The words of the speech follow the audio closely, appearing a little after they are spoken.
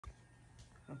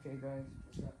Okay guys,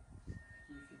 what's up?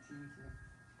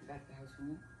 PKU15 got the house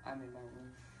room. I'm in my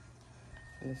room.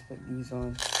 So let's put these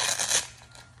on.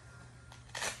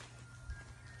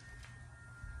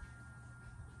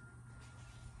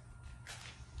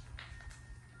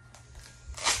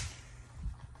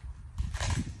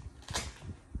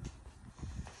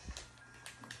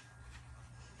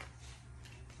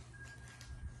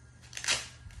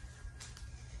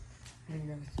 Hey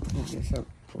guys, put this up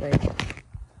right.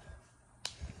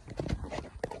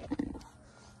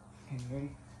 Okay,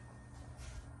 ready?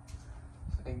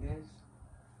 So like this,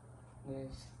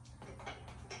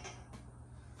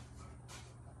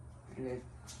 and then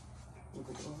we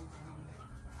could go around.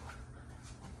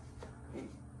 Hey,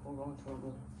 hold on to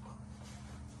it,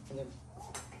 and then,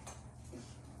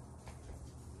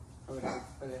 alright,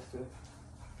 let's do it.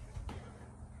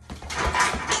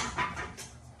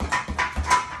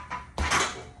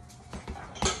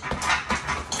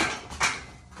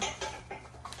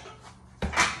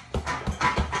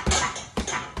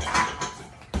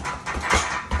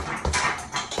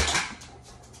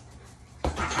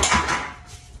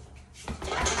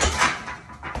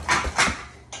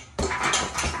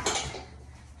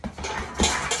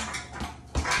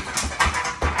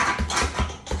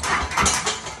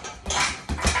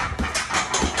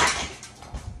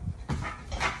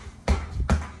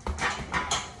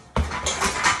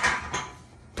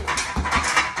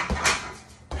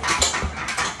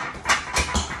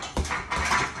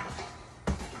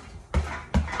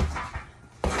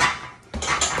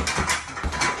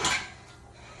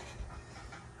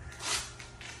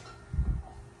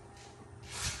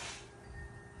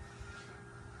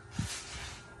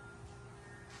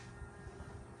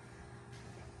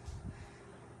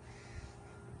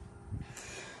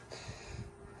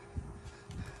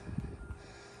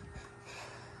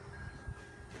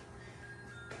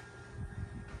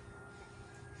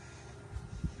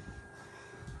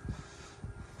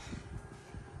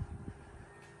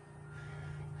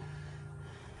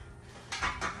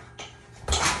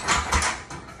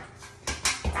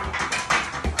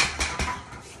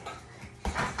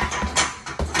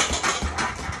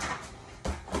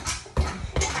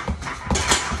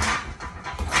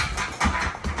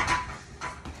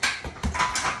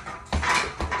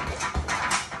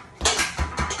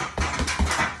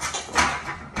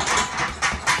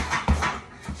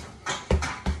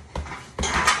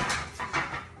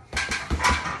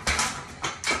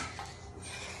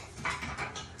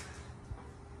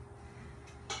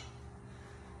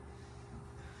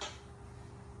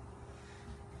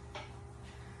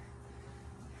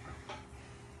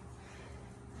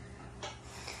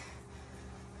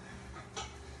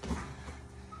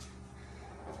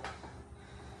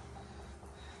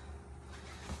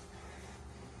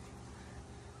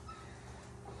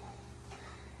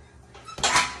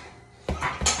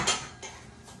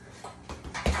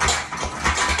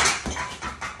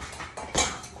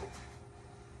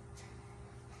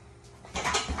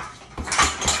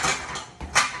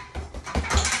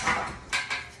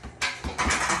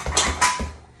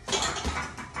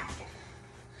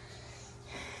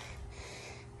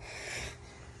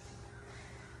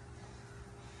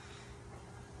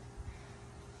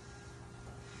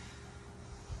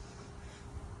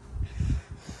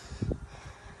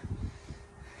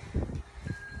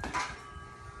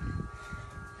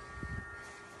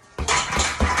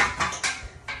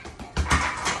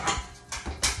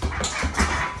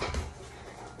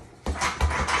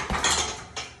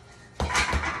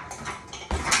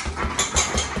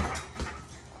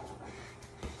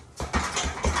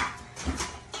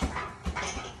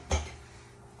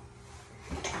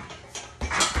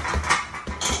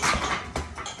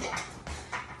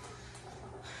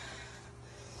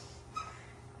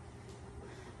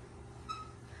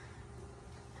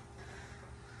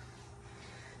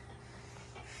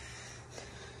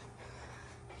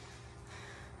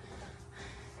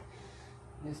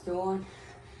 It's still on?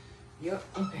 Yep,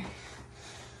 okay.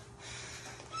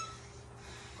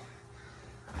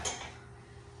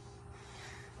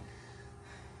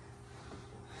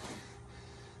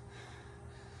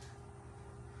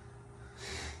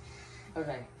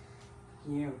 Okay.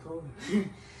 Yeah, totally.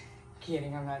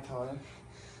 Kidding, I'm not taller.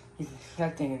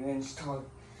 That thing is installer.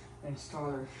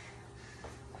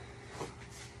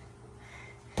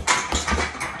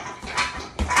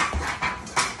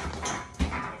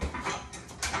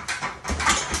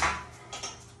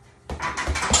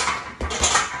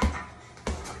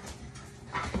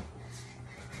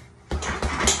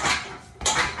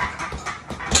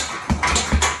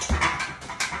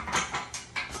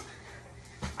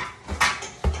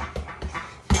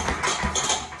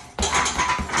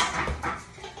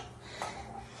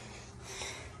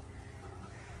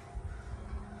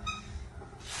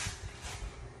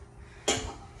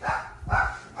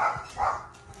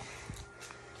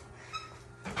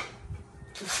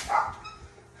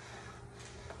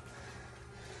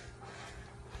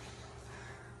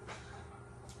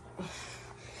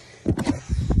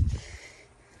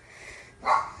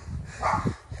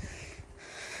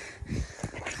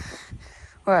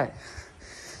 What?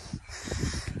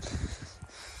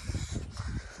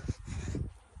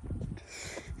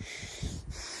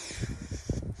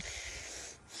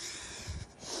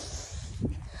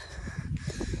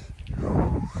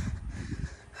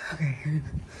 Okay,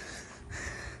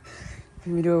 let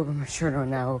me do it with my shirt on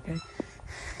now, okay?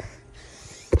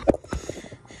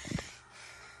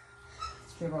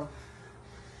 Straight up.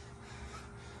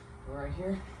 Right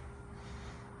here.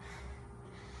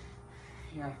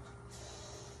 Yeah.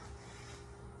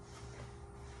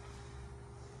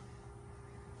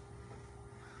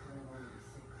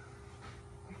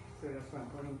 So that's why I'm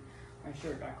putting my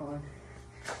shirt back on.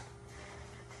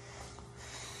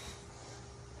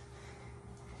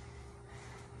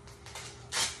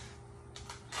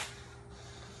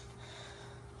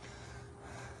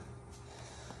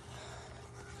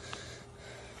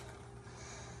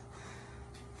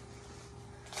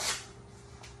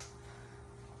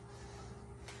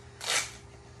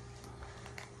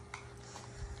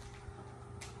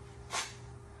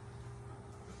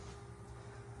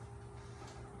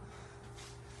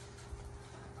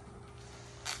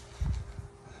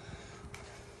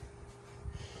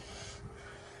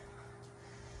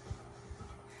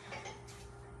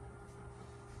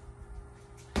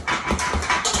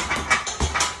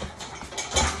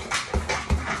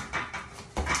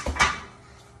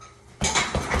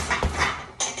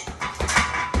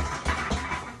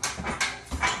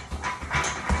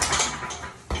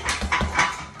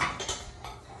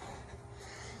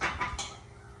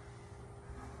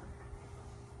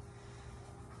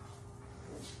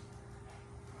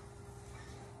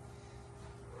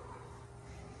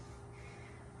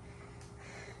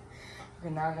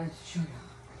 Okay, now let's show you.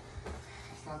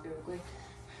 Stop real quick.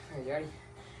 Alright, you ready?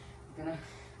 I'm gonna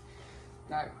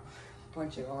not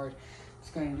punch it hard. It's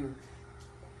gonna do.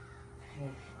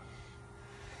 And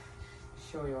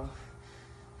show y'all.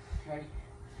 Ready?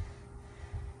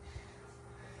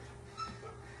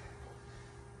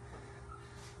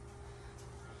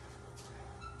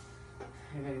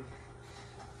 Ready?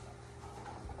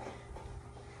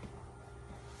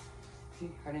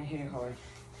 See, I didn't hit it hard.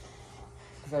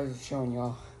 Because I was just showing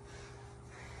y'all.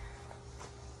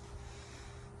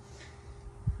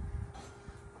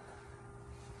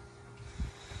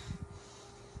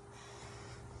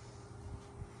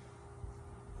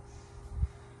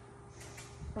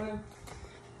 Hey.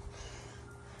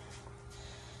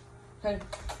 Hey.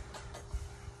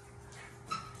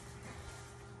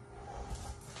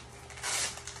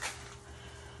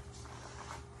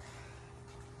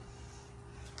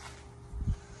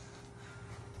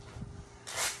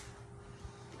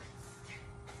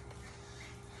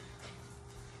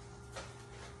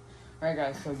 Alright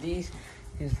guys, so these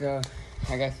is the,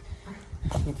 I guess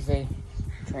you could say,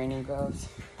 training gloves.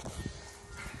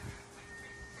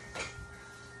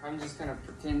 I'm just gonna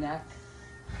pretend that.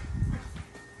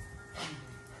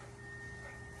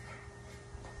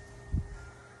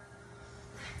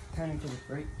 Turn into the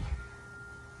break.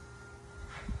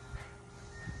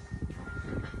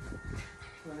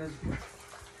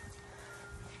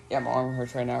 Yeah, my arm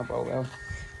hurts right now, but well.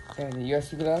 Yeah, the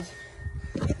USB gloves.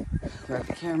 Grab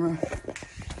the camera.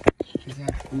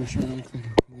 I'm gonna show you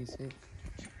what you see.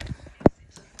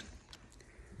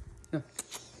 No.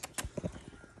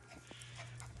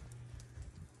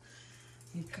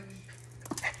 He's coming.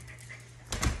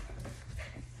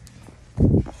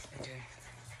 Okay.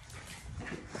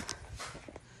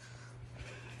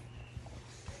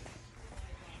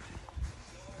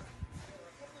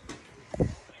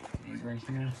 He's right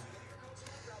here.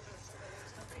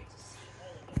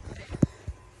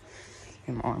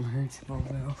 And my arm hurts, but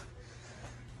well.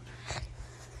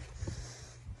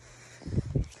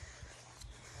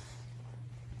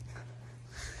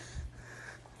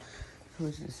 It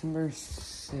was December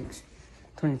 6,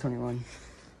 2021.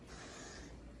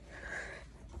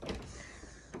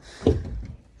 I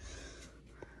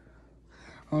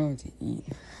don't know what to eat.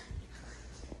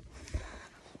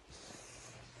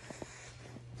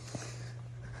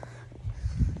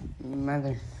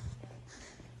 Mother,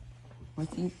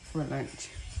 what to eat for lunch?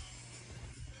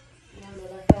 The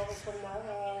leftovers from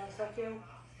Tokyo.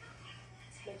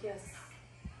 Make us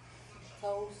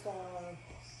toast or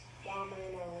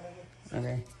ramen or whatever.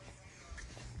 Okay.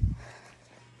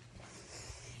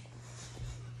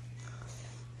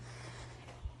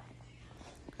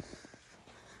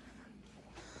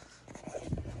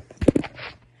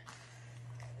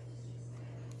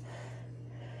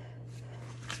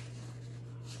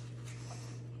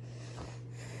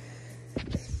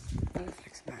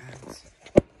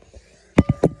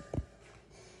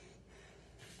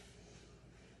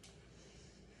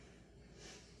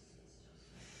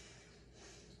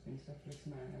 start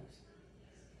flexing my abs.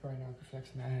 Right now, I can flex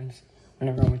my abs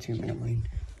whenever I want to, when I'm waiting.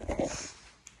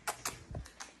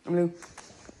 I'm Lou.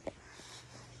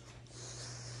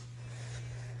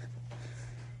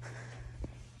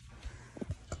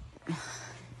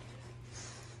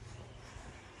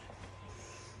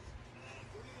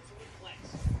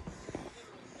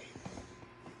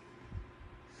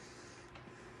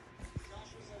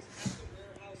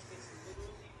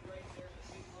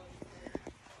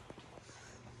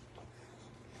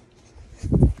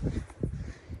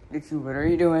 Dixie, what are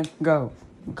you doing? Go.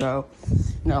 Go.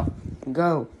 No.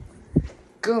 Go.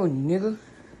 Go, nigga.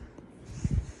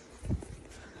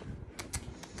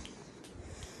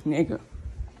 Nigga.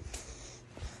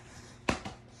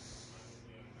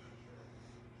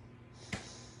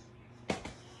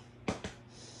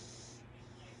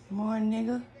 Come on,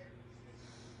 nigga.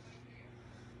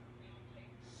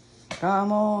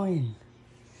 Come on.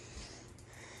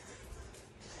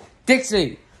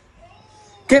 Dixie.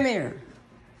 Come here.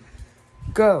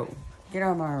 Go. Get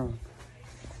out of my room.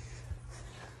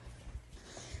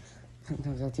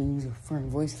 Sometimes I have to use a firm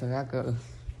voice so I go.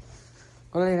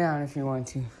 Go lay down if you want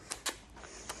to.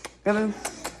 Hello.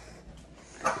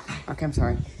 Okay, I'm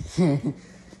sorry.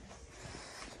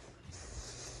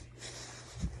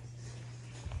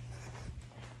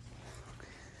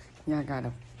 Yeah, I got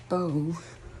a bow.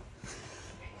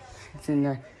 It's in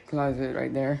the closet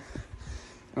right there.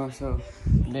 Also,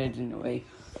 the bed's in the way.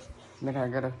 But I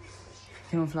got a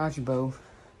camouflage bow.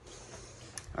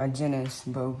 A Genesis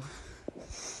bow.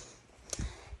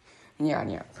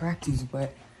 Yeah, practice,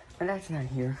 but that's not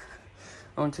here.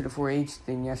 I went to the 4-H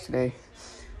thing yesterday.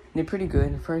 Did pretty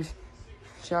good. The first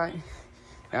shot,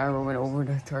 I went over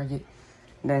the target.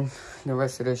 Then the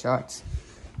rest of the shots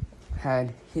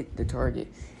had hit the target.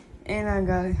 And I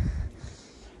got a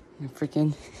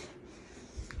freaking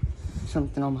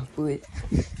something on my foot.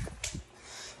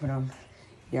 But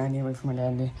yeah, I need to wait for my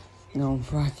dad to,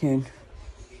 rocking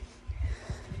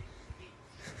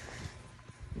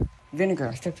vinegar.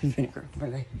 I stepped in vinegar,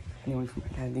 but like, I need to wait for my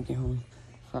dad to get home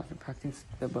so I can practice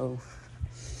the bow.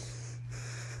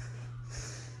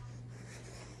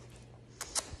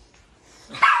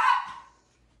 The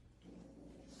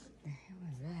hell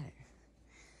was that?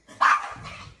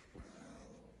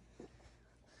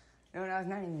 No, I was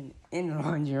not even in the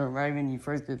laundry room right when you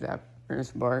first did that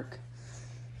first bark.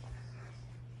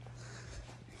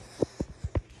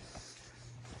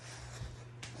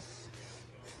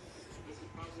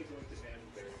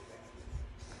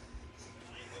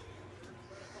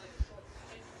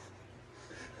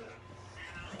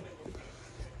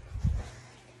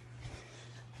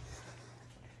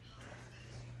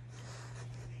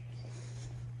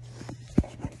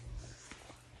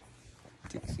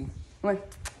 Dixie. Come on.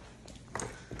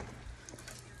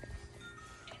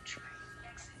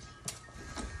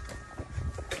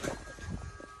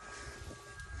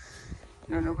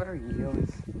 No, what are you doing?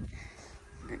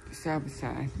 Side by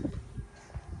side.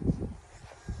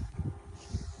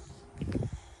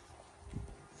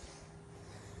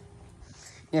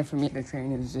 Yeah, for me, the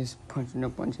training is just punching a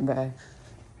bunch of bag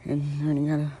and learning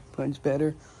how to punch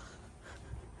better.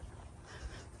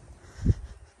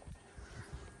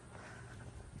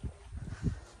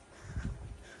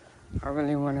 I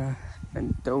really want a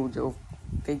dojo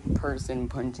fake person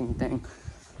punching thing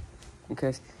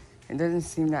because it doesn't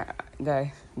seem that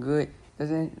good.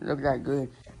 Doesn't look that good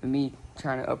for me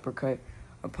trying to uppercut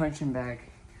a punching bag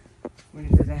when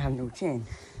it doesn't have no chin.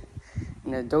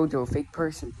 And the dojo fake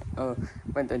person,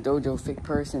 but the dojo fake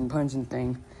person punching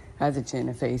thing has a chin,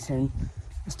 a face, and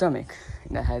a stomach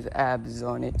that has abs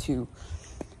on it too.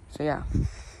 So yeah.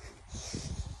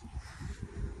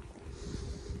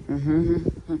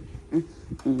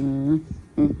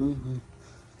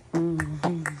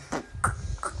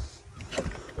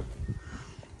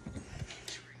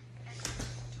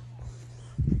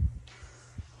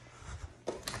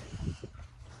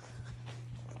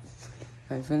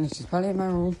 I finished. It's probably in my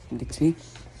room. Dixie.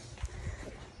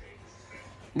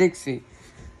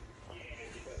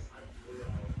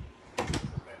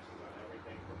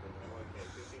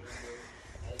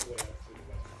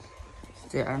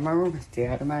 Stay out of my room. Stay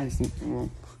out of my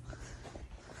room.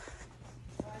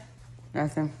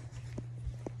 Nothing.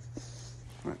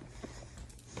 What?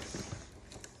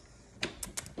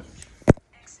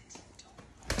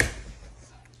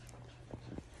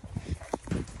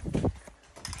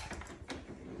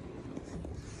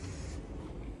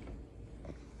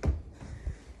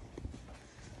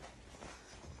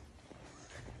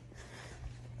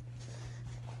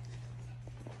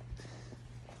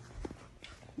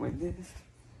 With this,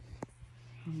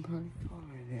 I'm probably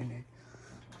taller than it.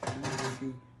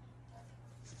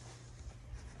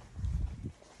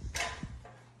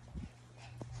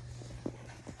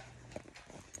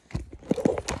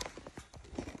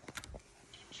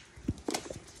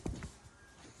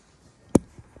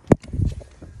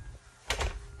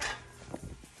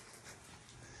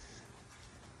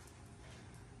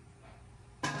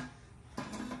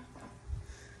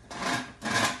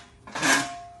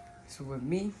 So with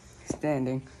me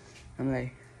standing, I'm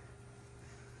like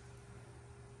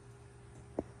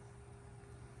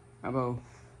about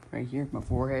right here. My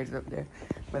forehead's up there.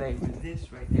 But like with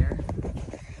this right there,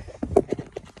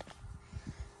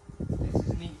 this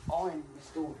is me on the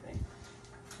stool thing.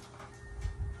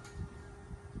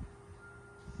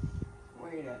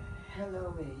 Wait a hell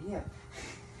over here.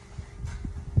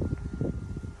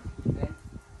 Then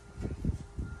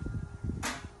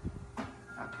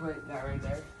I put that right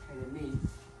there, and then me,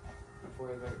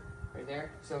 before right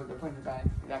there. So the punching bag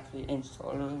is actually an inch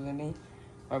taller than me.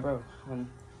 Oh, bro, on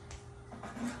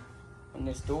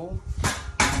this stool,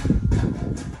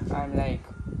 I'm like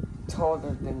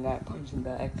taller than that punching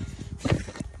bag.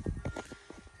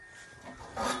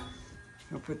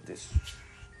 I'll put this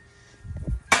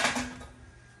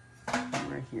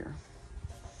right here.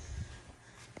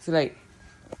 So like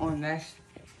on that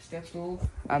step stool,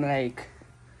 I'm like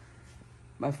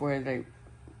my forehead like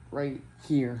right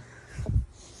here.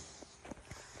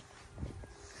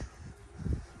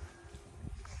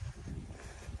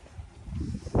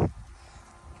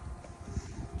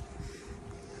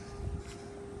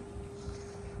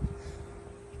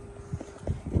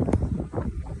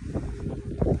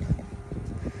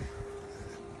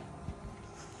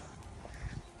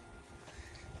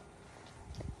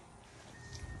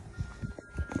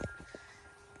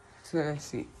 So let's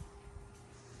see.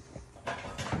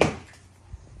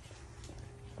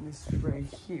 This right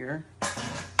here.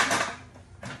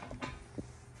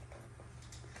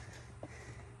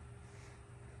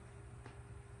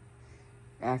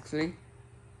 Actually,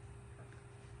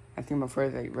 I think my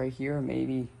forehead's like right here, or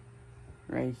maybe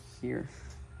right here.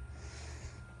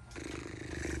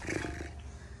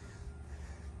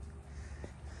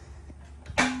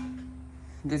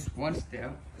 Just one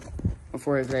step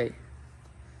before it's right.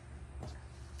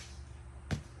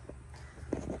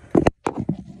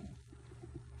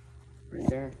 Right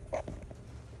there.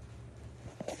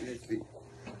 Let's see.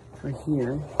 Right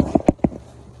here.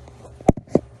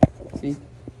 See?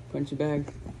 Punch a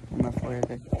bag. And my forehead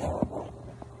right.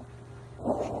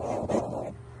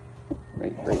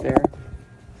 Right there.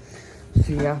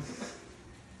 So yeah.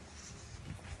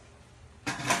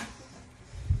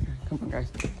 Come on guys.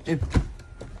 Dude.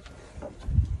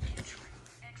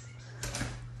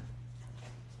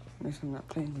 I guess I'm not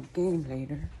playing the game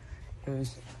later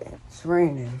because it's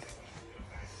raining.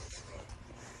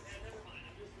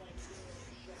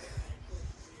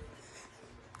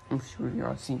 I'm sure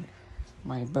y'all seen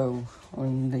my bow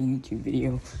on the YouTube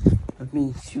video of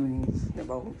me shooting the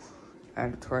bow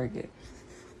at a target.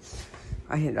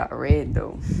 I hit that red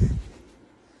though.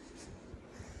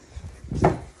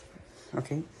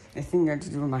 Okay, the thing I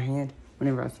just do with my hand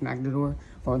whenever I smacked the door,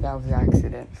 well that was an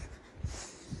accident.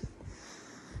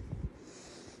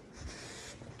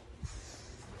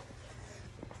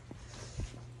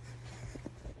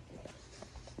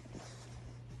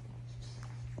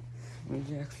 It's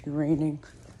actually raining.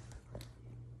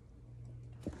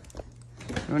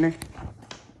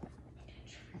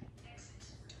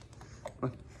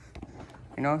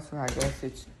 And also, I guess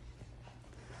it's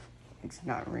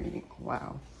not raining.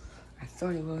 Wow. I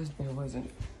thought it was, but it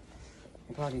wasn't.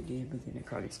 It probably did, but then it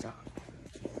probably stopped.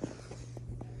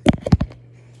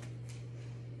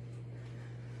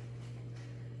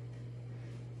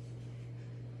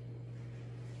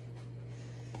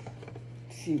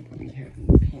 Let's see what we have in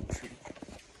the pantry.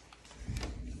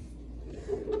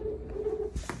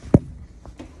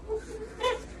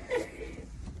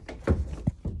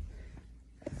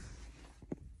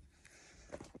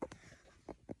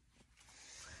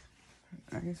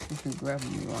 I guess we should grab a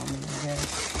new ramen, I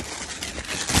guess.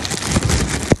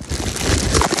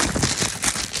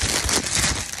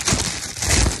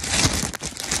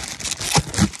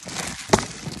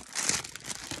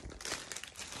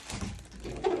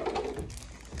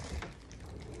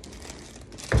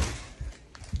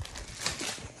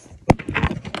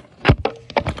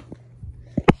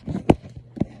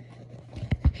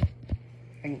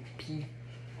 I need to pee.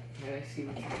 Now let's see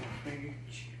what's in the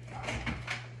fridge.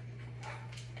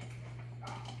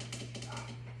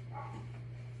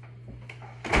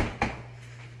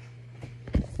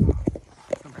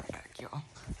 I'm right back, y'all.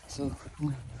 So I'm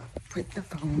gonna put the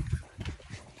phone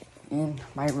in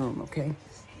my room, okay?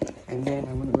 And then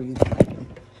I'm gonna go use the bathroom.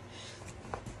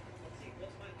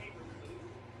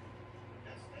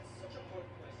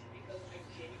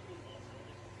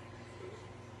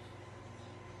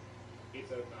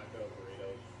 Pizza, taco,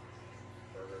 burritos,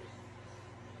 burgers.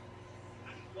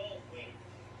 Well, wait.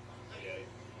 Yeah.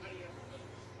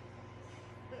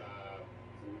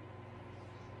 Food.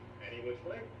 Any which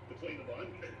way? Between the bun?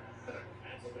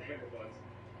 That's the finger buns.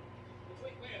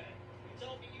 Wait a minute. You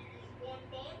told me you used one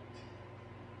bun?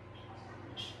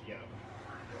 Yeah.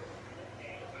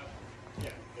 Yeah,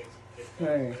 it's Hey.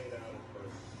 laid out at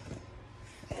first.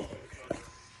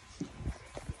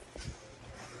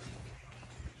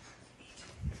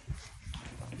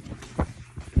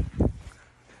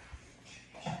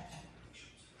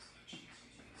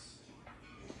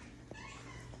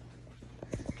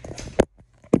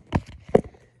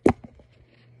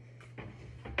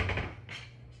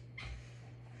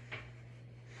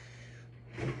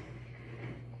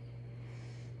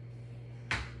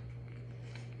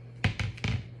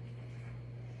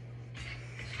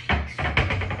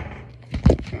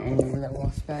 I don't know where that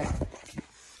walks back.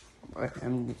 But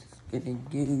I'm just gonna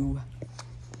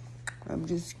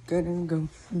go.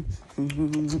 I'm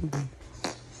just gonna go.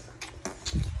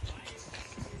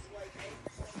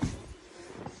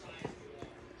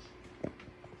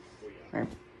 Alright,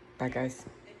 bye guys.